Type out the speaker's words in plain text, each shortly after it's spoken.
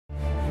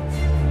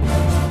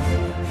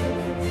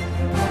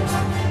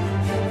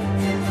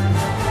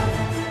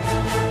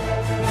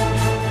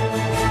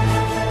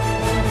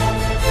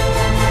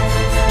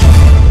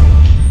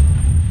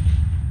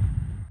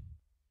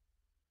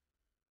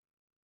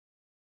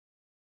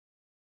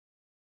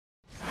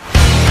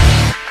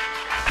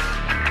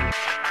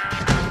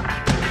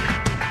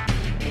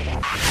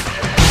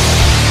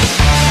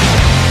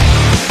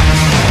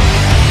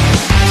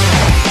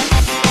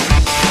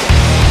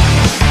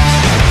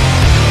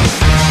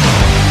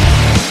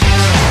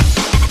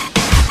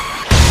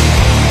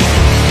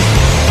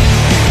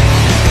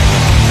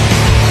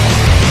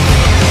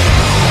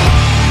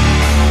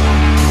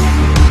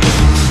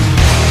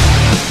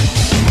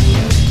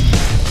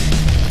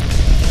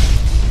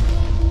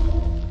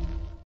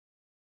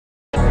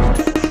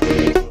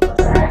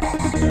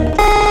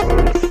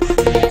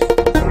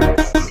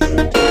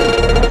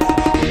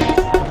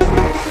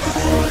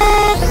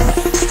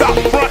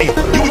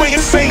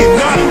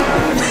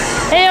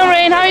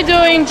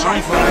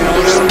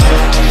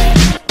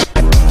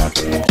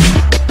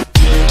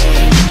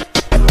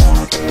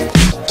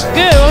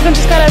Good, welcome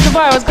to SkyDive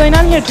Dubai. What's going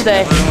on here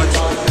today? I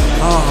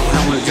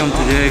will jump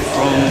today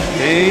from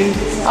plane.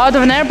 Out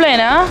of an airplane,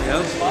 huh?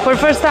 Yep. For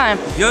the first time?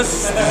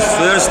 Yes,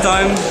 first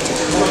time.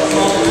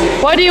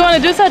 Why do you want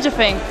to do such a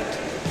thing?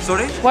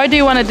 Sorry? Why do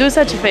you want to do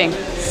such a thing?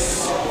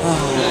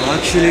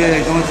 Actually,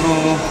 I don't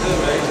know.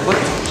 What?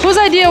 Whose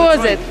idea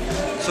was it?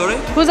 Sorry?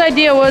 Whose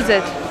idea was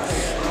it?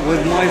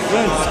 With my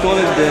friends, call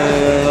it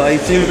I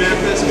think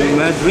Madrid.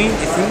 I think.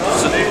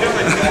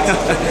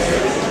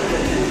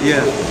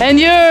 Yeah. And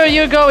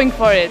you're going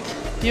for it.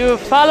 You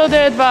follow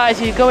their advice.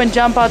 You go and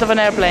jump out of an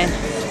airplane.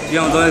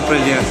 Yeah, on the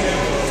airplane. Yeah.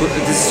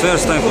 This is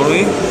first time for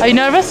me. Are you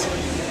nervous?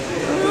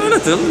 A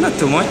little, not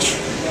too much.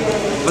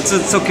 But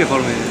it's okay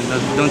for me.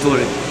 Don't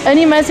worry.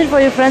 Any message for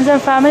your friends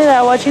and family that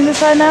are watching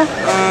this right now?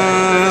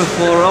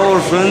 For our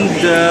friend,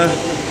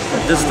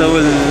 just I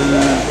will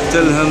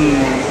tell him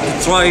to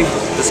try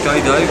the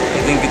skydive.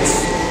 I think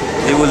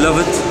they will love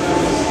it.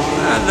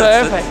 And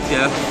that's Perfect. it.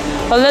 Yeah.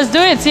 Well, let's do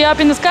it. See you up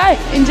in the sky.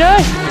 Enjoy.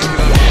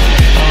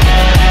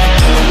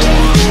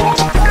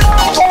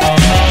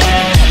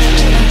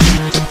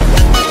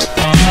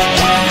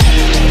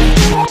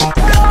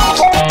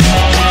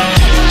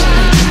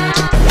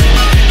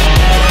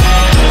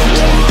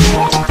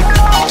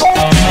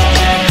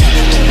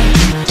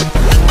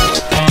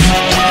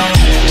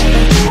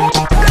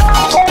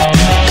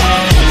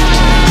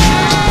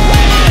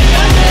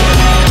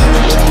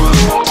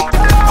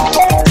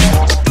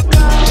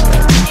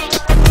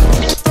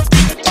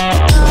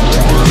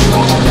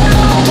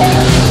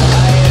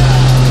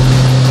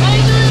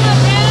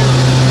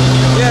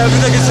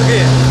 Everything is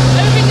okay.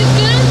 Everything is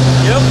good?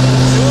 Yep,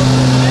 sure.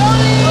 We're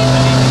only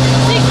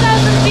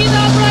 6,000 feet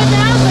up right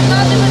now, but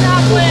not even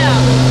halfway up.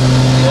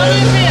 What do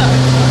you feel?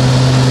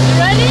 You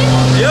ready?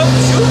 Yep,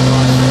 sure.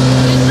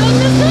 You sure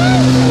this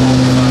time?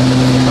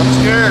 I'm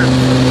scared.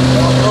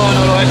 No,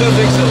 I don't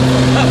think so.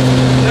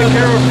 Take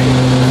care of me.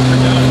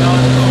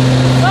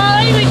 Well,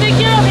 anyway, take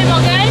care of him,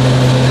 okay?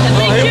 And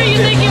make sure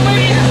you take him where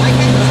he is.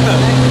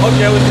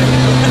 Okay, I will take it.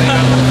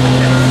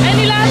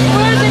 Any last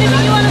words?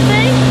 Anything you want to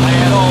say?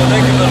 No,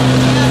 thank you very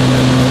much.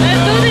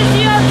 Let's do this.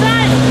 See you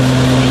outside.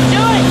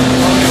 Enjoy.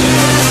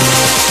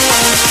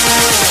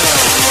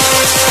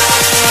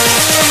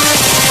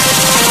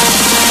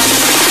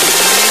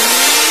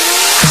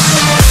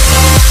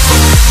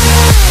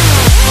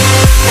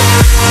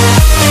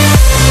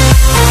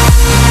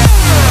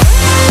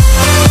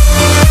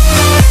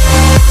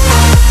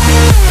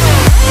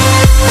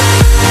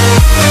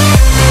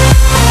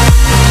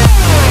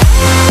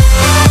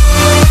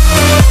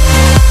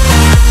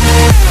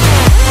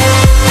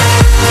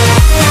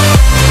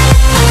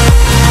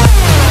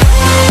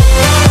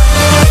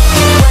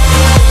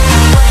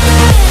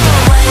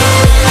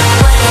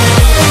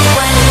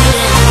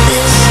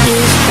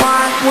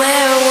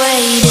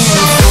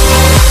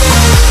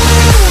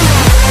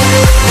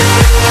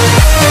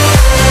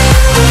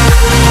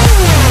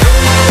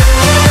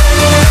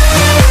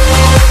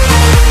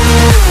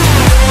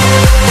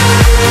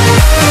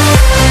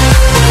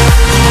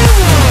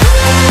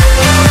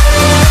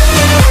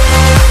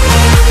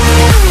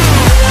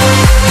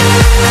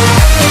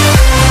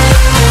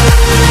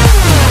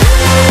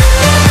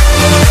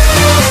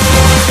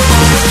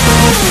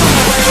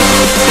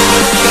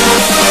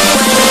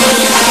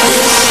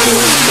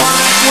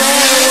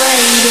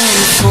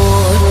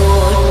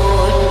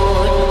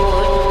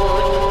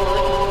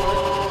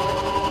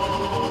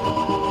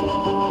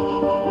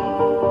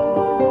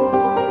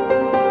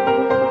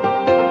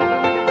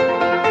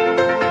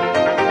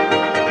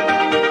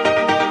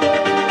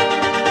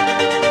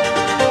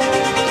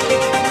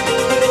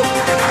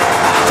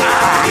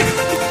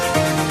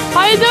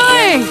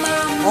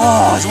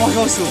 Oh, it was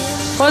awesome.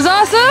 Was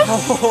awesome?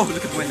 Oh,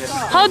 look at my head.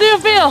 How do you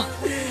feel?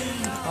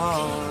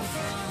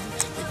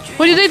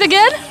 Would you do it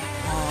again?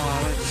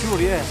 Sure,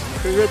 yeah.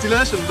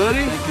 Congratulations,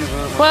 buddy. Thank you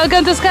very much.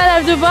 Welcome to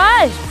SkyDive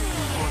Dubai.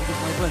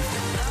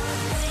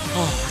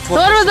 So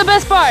what was the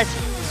best part?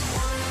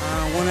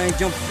 When I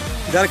jumped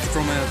directly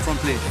from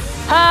plane.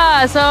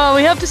 So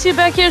we hope to see you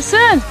back here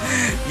soon.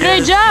 Yes.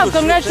 Great job,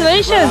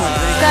 congratulations.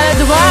 SkyDive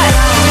Dubai.